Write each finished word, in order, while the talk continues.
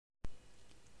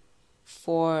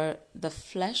For the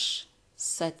flesh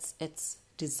sets its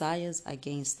desires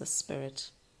against the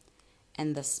spirit,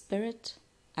 and the spirit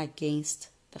against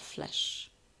the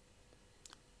flesh.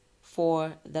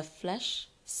 For the flesh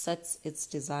sets its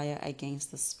desire against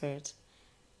the spirit,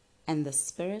 and the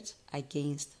spirit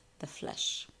against the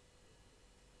flesh.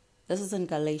 This is in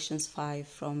Galatians 5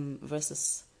 from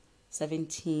verses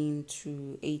 17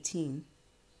 to 18.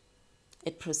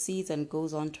 It proceeds and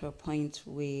goes on to a point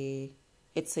where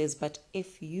it says, "But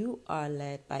if you are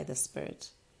led by the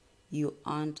Spirit, you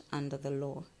aren't under the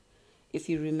law." If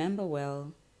you remember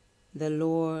well, the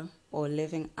law or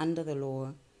living under the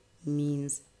law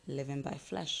means living by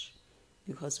flesh,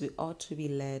 because we ought to be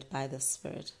led by the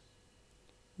Spirit.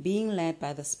 Being led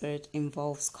by the Spirit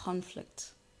involves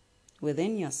conflict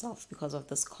within yourself because of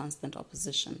this constant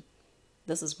opposition.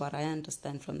 This is what I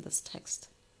understand from this text.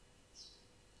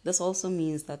 This also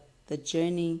means that the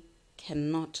journey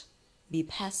cannot be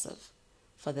passive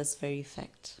for this very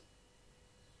fact.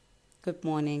 Good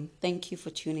morning. Thank you for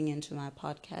tuning into my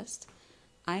podcast.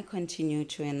 I continue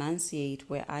to enunciate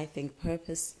where I think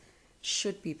purpose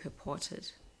should be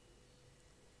purported.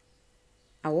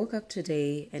 I woke up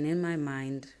today and in my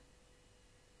mind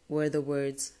were the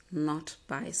words, "not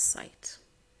by sight."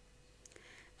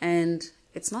 And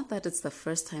it's not that it's the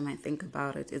first time I think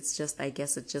about it. It's just, I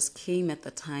guess it just came at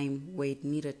the time where it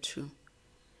needed to.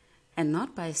 And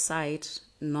not by sight,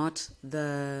 not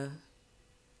the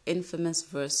infamous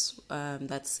verse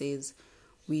that says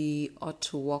we ought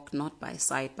to walk not by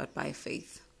sight but by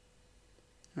faith,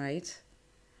 right?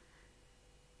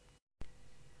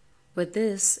 But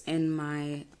this in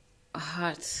my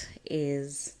heart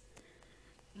is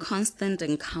constant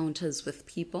encounters with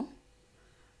people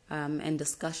and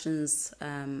discussions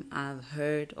I've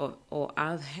heard or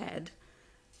I've had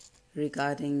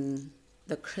regarding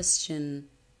the Christian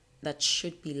that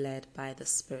should be led by the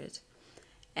Spirit,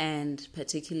 and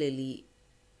particularly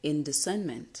in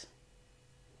discernment.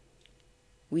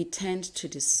 We tend to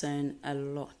discern a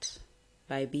lot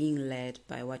by being led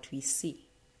by what we see,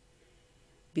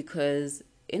 because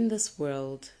in this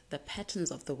world, the patterns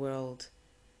of the world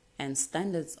and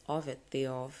standards of it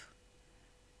thereof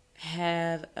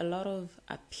have a lot of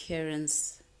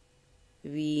appearance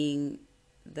being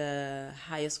the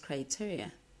highest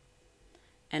criteria.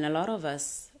 And a lot of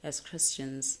us as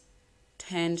Christians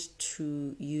tend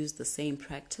to use the same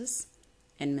practice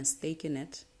and mistaken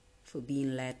it for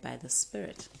being led by the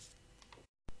Spirit.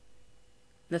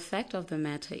 The fact of the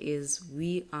matter is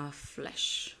we are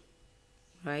flesh,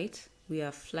 right? We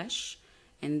are flesh,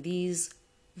 and these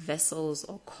vessels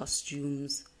or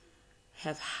costumes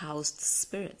have housed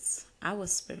spirits, our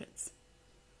spirits.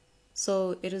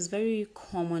 So it is very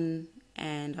common,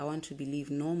 and I want to believe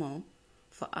normal,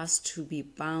 for us to be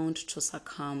bound to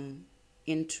succumb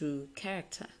into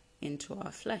character, into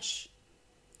our flesh.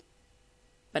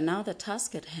 But now the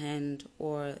task at hand,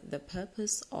 or the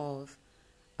purpose of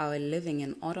our living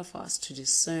in order for us to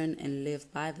discern and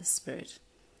live by the Spirit,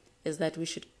 is that we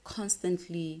should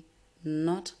constantly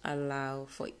not allow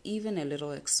for even a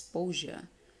little exposure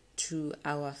to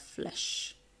our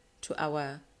flesh, to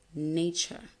our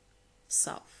nature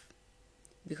self.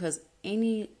 Because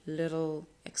any little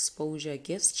exposure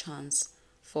gives chance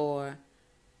for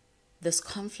this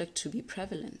conflict to be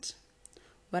prevalent.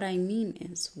 What I mean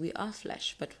is, we are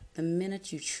flesh, but the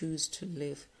minute you choose to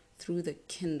live through the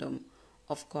kingdom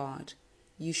of God,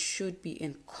 you should be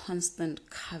in constant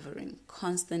covering,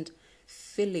 constant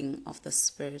filling of the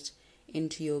Spirit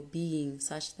into your being,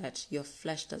 such that your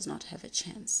flesh does not have a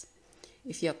chance.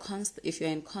 If you're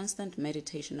in constant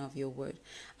meditation of your word,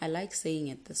 I like saying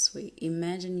it this way.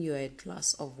 Imagine you're a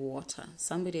glass of water.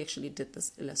 Somebody actually did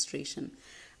this illustration.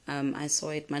 I saw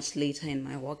it much later in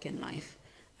my walk in life,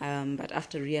 but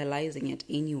after realizing it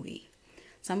anyway.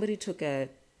 Somebody took a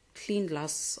clean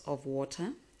glass of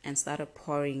water and started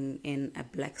pouring in a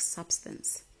black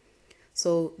substance.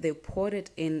 So they poured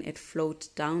it in, it flowed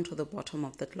down to the bottom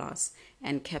of the glass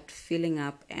and kept filling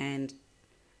up and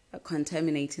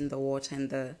contaminating the water, and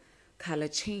the color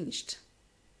changed,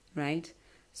 right?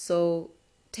 So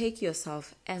take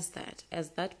yourself as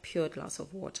that pure glass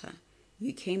of water.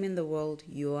 You came in the world,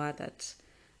 you are that,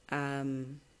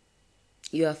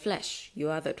 you are flesh, you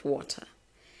are that water.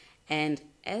 And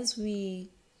as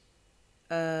we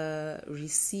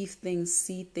receive things,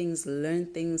 see things, learn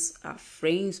things, are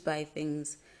framed by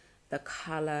things, the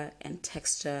color and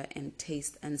texture and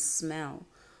taste and smell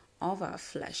of our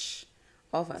flesh,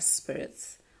 of our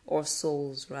spirits or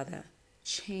souls rather,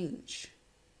 change,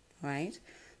 right?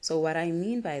 So what I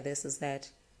mean by this is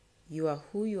that you are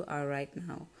who you are right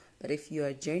now, but if you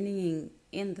are journeying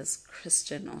in this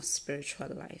Christian or spiritual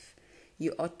life,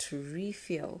 you ought to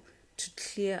refill, to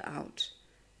clear out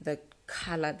the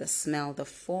color, the smell, the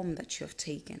form that you have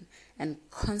taken, and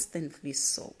constantly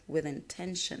so with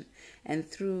intention and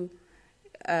through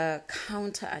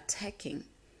counter-attacking,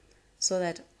 so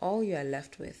that all you are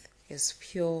left with is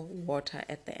pure water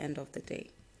at the end of the day.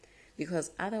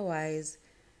 Because otherwise,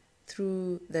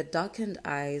 through the darkened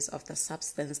eyes of the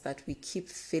substance that we keep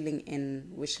filling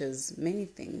in, which is many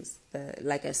things,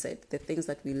 like I said, the things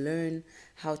that we learn,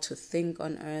 how to think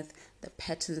on earth, the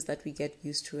patterns that we get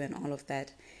used to and all of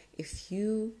that, if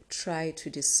you try to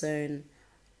discern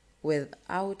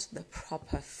without the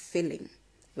proper filling,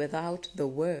 without the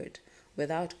word,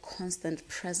 without constant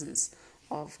presence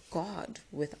of God,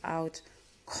 without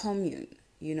commune,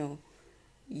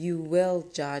 you will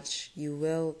judge, you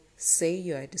will say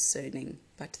you are discerning,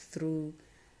 but through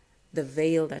the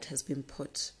veil that has been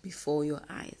put before your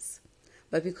eyes.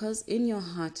 But because in your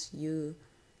heart you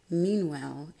mean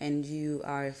well and you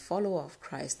are a follower of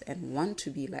Christ and want to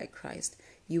be like Christ,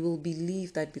 you will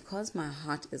believe that because my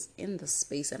heart is in this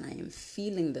space and I am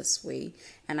feeling this way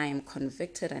and I am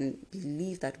convicted and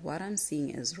believe that what I'm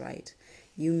seeing is right,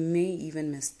 you may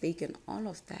even mistake all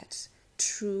of that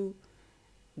true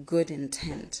good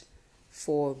intent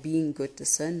for being good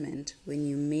discernment when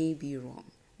you may be wrong,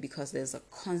 because there's a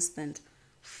constant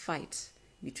fight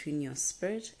between your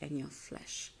spirit and your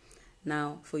flesh.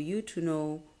 Now, for you to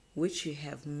know which you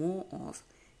have more of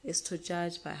is to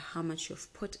judge by how much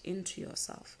you've put into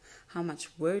yourself, how much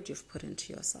word you've put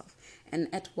into yourself, and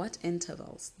at what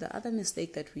intervals. The other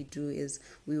mistake that we do is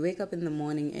we wake up in the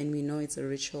morning and we know it's a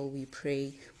ritual, we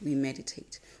pray, we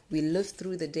meditate. We live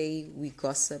through the day, we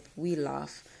gossip, we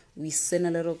laugh, we sin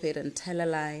a little bit and tell a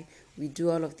lie, we do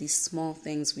all of these small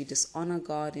things, we dishonor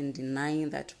God in denying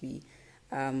that we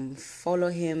follow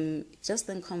him just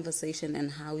in conversation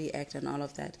and how we act and all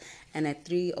of that. And at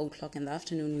 3:00 in the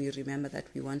afternoon, we remember that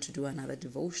we want to do another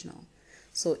devotional.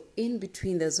 So in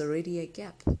between, there's already a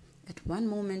gap. At one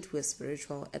moment, we're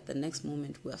spiritual. At the next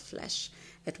moment, we're flesh.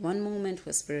 At one moment,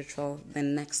 we're spiritual. The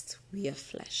next, we are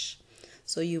flesh.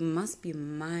 So you must be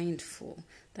mindful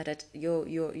that at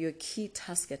your key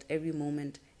task at every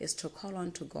moment is to call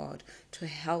on to God to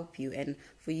help you and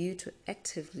for you to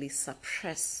actively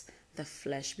suppress the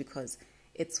flesh, because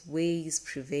its ways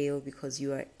prevail because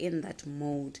you are in that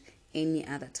mode any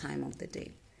other time of the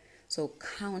day. So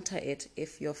counter it.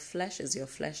 If your flesh is your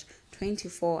flesh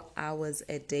 24 hours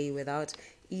a day without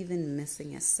even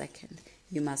missing a second,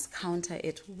 you must counter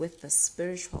it with the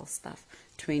spiritual stuff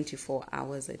 24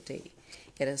 hours a day.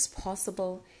 It is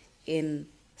possible in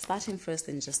starting first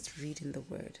and just reading the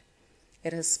word.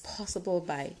 It is possible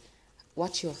by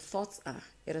what your thoughts are.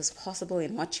 It is possible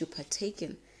in what you partake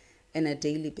in a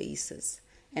daily basis.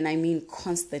 And I mean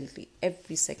constantly,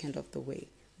 every second of the way,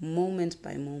 moment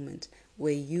by moment,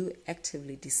 where you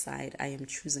actively decide, I am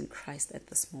choosing Christ at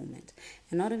this moment,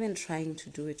 and not even trying to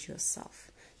do it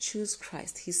yourself. Choose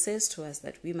Christ. He says to us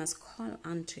that we must call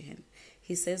unto him.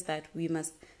 He says that we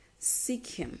must seek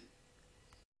him.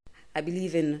 I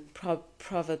believe in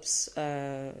Proverbs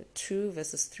 2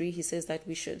 verses 3, he says that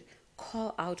we should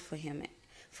call out for him,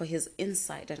 for his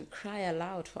insight, and cry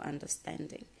aloud for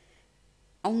understanding.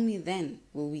 Only then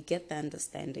will we get the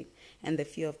understanding and the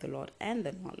fear of the Lord and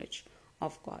the knowledge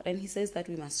of God. And he says that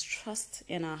we must trust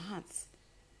in our hearts,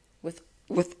 with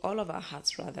all of our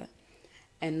hearts rather,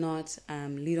 and not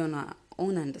lead on our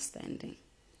own understanding.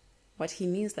 What he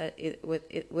means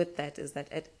with that is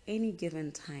that at any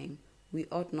given time, we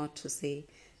ought not to say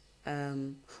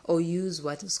or use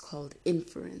what is called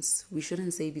inference. We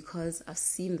shouldn't say, because I've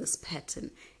seen this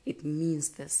pattern, it means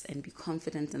this, and be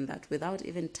confident in that without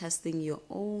even testing your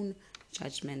own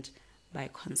judgment by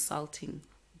consulting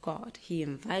God. He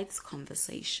invites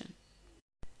conversation.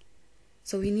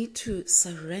 So we need to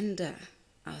surrender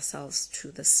ourselves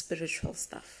to the spiritual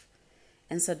stuff.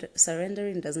 And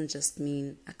surrendering doesn't just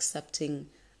mean accepting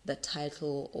the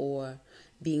title or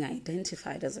being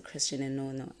identified as a Christian and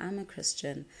no, I'm a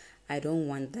Christian, I don't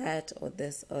want that or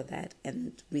this or that,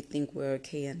 and we think we're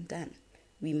okay and done.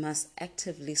 We must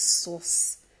actively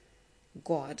source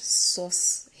God,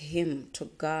 source him to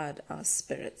guard our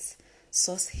spirits,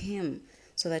 source him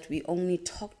so that we only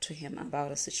talk to him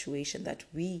about a situation that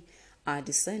we are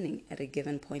discerning at a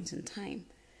given point in time.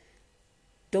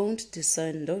 Don't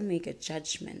discern, don't make a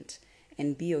judgment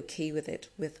and be okay with it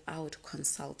without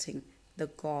consulting the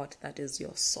God that is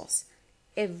your source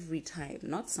every time,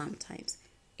 not sometimes,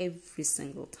 every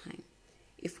single time.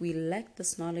 If we lack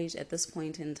this knowledge at this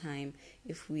point in time,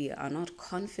 if we are not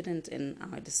confident in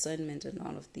our discernment and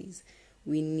all of these,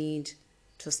 we need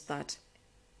to start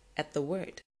at the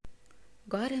word.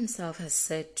 God himself has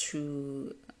said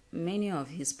to many of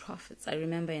his prophets. I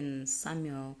remember in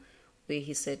Samuel where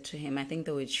he said to him, I think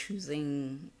they were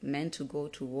choosing men to go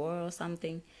to war or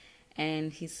something,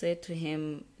 and he said to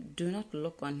him, do not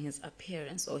look on his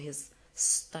appearance or his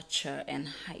stature and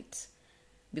height,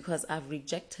 because I've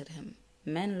rejected him.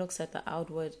 Man looks at the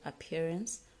outward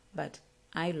appearance, but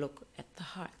I look at the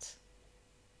heart.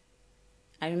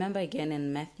 I remember again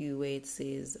in Matthew where it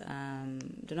says,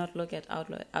 do not look at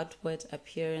outward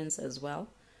appearance as well,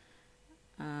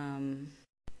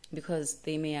 because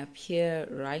they may appear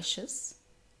righteous,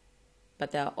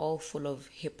 but they are all full of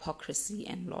hypocrisy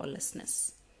and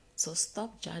lawlessness. So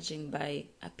stop judging by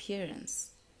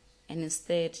appearance and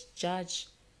instead judge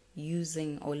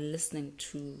using or listening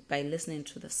to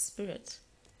the Spirit.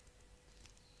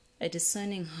 A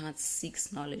discerning heart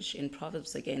seeks knowledge. In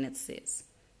Proverbs again it says,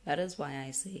 that is why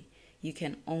I say you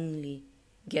can only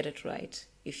get it right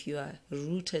if you are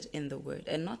rooted in the Word,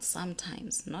 and not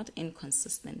sometimes, not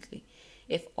inconsistently.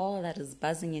 If all that is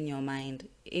buzzing in your mind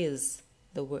is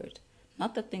the Word,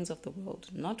 not the things of the world,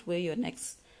 not where your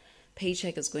next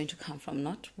paycheck is going to come from,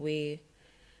 not where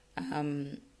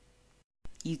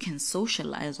you can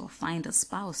socialize or find a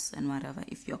spouse and whatever,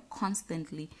 if you're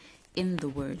constantly in the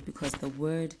Word, because the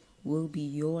Word will be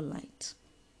your light.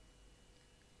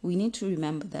 We need to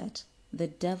remember that the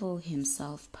devil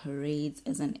himself parades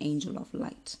as an angel of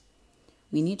light.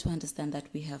 We need to understand that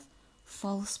we have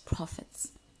false prophets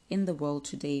in the world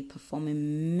today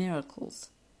performing miracles.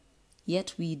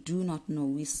 Yet we do not know.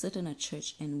 We sit in a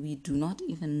church and we do not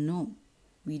even know.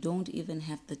 We don't even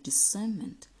have the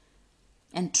discernment.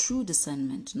 And true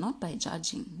discernment, not by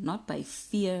judging, not by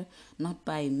fear, not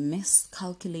by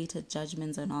miscalculated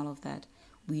judgments and all of that.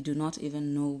 We do not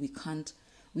even know. We can't,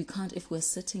 if we're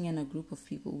sitting in a group of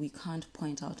people, we can't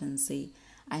point out and say,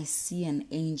 I see an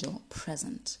angel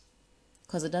present.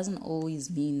 Because it doesn't always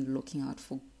mean looking out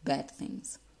for bad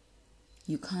things.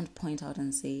 You can't point out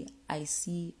and say, I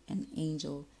see an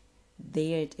angel.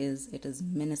 There it is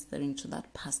ministering to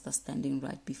that pastor standing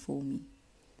right before me.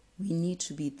 We need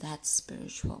to be that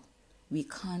spiritual. We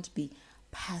can't be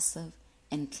passive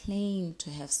and claim to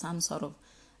have some sort of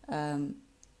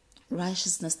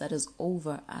righteousness that is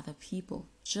over other people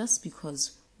just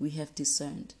because we have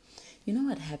discerned. You know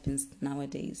what happens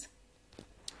nowadays?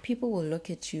 People will look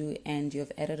at you and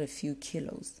you've added a few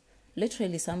kilos.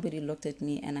 Literally, somebody looked at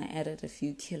me and I added a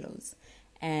few kilos.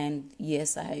 And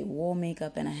yes, I wore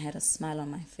makeup and I had a smile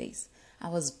on my face. I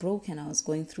was broken. I was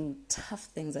going through tough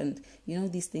things. And you know,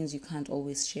 these things you can't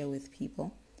always share with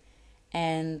people.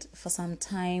 And for some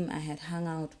time, I had hung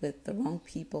out with the wrong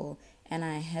people and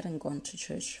I hadn't gone to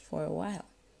church for a while.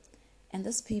 And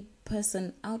this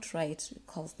person outright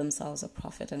calls themselves a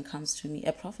prophet and comes to me,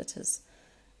 a prophetess,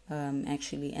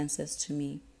 actually, and says to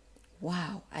me,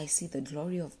 wow, I see the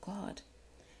glory of God.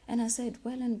 And I said,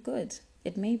 well and good.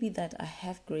 It may be that I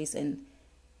have grace and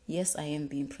yes, I am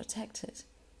being protected.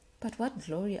 But what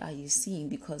glory are you seeing?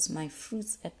 Because my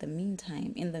fruits in the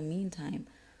meantime,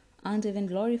 aren't even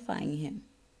glorifying Him.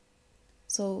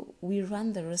 So we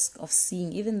run the risk of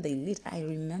seeing even the elite. I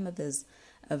remember there's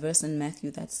a verse in Matthew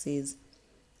that says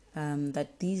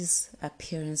that these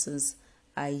appearances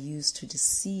are used to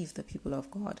deceive the people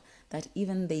of God, that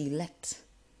even the elect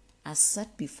are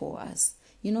set before us.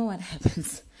 You know what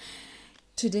happens?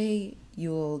 Today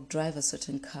you'll drive a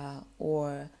certain car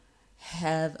or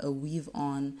have a weave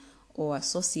on or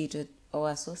associate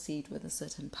with a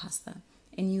certain pastor,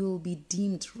 and you will be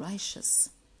deemed righteous.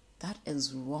 That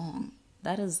is wrong.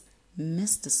 That is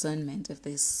misdiscernment, if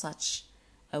there's such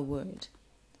a word.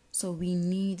 So we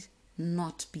need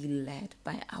not be led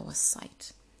by our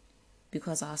sight,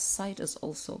 because our sight is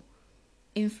also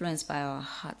influenced by our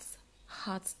hearts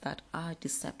that are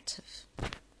deceptive.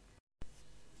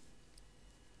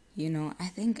 You know, I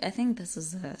think this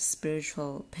is a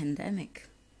spiritual pandemic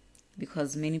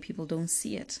because many people don't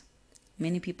see it.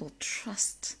 Many people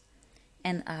trust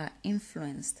and are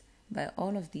influenced by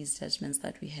all of these judgments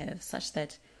that we have, such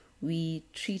that we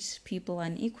treat people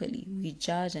unequally. We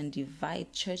judge and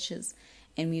divide churches,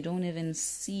 and we don't even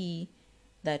see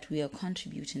that we are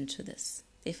contributing to this.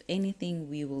 If anything,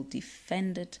 we will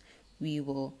defend it. We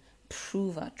will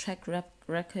prove our track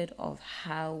record of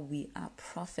how we are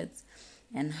prophets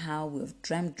and how we've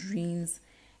dreamt dreams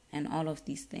and all of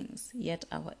these things. Yet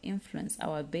our influence,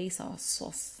 our base, our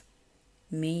source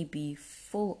may be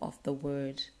full of the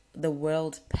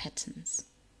world patterns.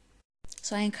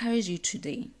 So I encourage you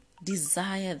today,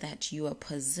 desire that you are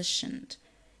positioned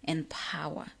in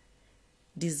power.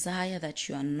 Desire that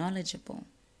you are knowledgeable,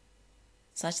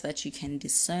 such that you can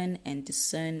discern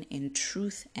in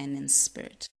truth and in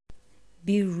spirit.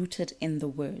 Be rooted in the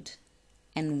Word.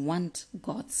 and want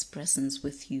God's presence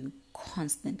with you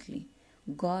constantly.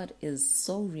 God is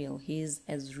so real. He is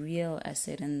as real, as I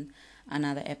said in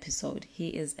another episode, He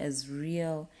is as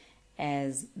real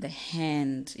as the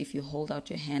hand. If you hold out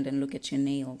your hand and look at your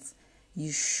nails,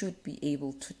 you should be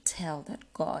able to tell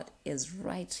that God is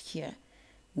right here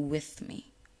with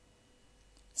me.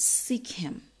 Seek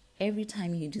Him. Every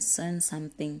time you discern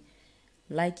something,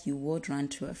 like you would run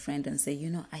to a friend and say,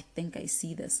 I think I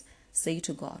see this. Say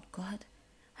to God, God,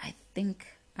 I think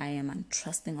I am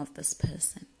untrusting of this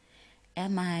person.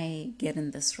 Am I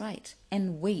getting this right?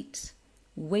 And wait.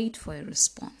 Wait for a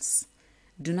response.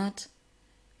 Do not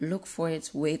look for it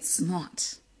where it's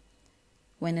not.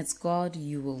 When it's God,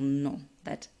 you will know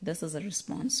that this is a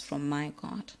response from my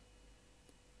God.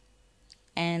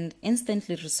 And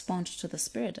instantly respond to the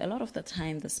Spirit. A lot of the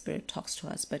time, the Spirit talks to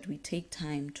us, but we take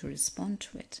time to respond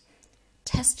to it.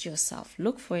 Test yourself.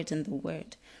 Look for it in the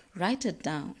Word. Write it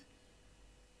down.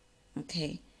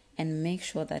 Okay? And make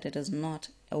sure that it is not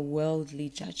a worldly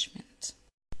judgment.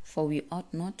 For we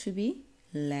ought not to be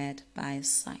led by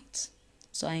sight.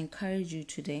 So I encourage you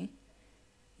today,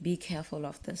 be careful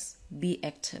of this. Be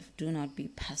active. Do not be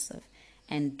passive.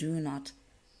 And do not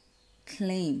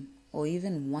claim or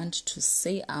even want to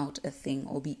say out a thing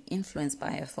or be influenced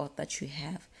by a thought that you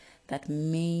have that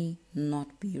may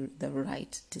not be the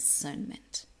right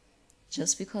discernment.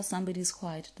 Just because somebody is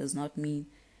quiet does not mean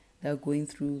they're going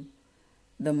through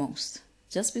the most.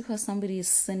 Just because somebody is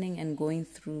sinning and going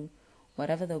through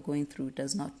whatever they're going through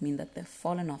does not mean that they've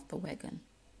fallen off the wagon.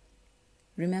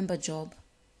 Remember Job?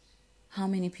 How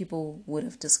many people would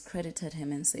have discredited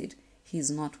him and said,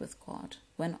 he's not with God,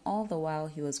 when all the while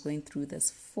he was going through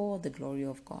this for the glory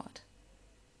of God?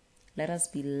 Let us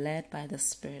be led by the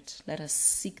Spirit. Let us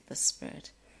seek the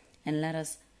Spirit. And let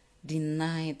us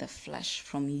deny the flesh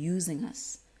from using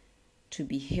us to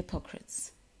be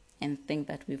hypocrites and think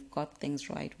that we've got things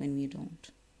right when we don't.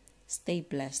 Stay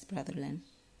blessed, brethren.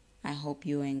 I hope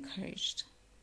you are encouraged.